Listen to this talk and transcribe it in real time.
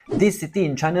This city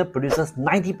in China produces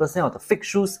 90% of the fake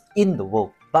shoes in the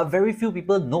world. But very few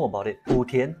people know about it.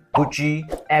 Putian, Gucci,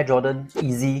 Air Jordan,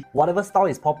 Yeezy, whatever style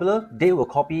is popular, they will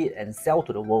copy it and sell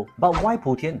to the world. But why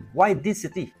Putian? Why this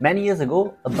city? Many years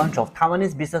ago, a bunch of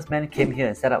Taiwanese businessmen came here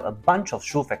and set up a bunch of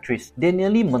shoe factories. They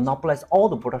nearly monopolized all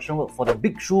the production work for the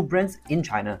big shoe brands in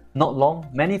China. Not long,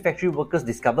 many factory workers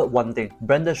discovered one thing: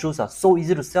 branded shoes are so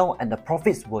easy to sell and the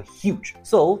profits were huge.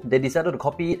 So they decided to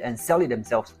copy it and sell it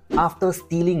themselves. After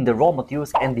stealing the raw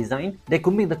materials and design, they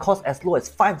could make the cost as low as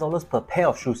 $5 per pair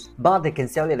of shoes, but they can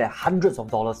sell it at hundreds of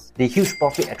dollars. The huge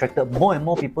profit attracted more and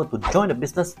more people to join the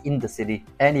business in the city,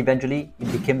 and eventually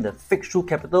it became the fake shoe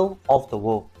capital of the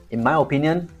world. In my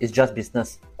opinion, it's just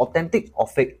business. Authentic or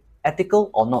fake, ethical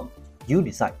or not, you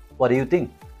decide. What do you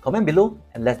think? Comment below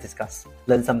and let's discuss.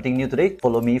 Learn something new today.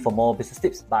 Follow me for more business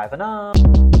tips. Bye for now.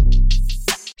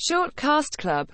 Shortcast Club.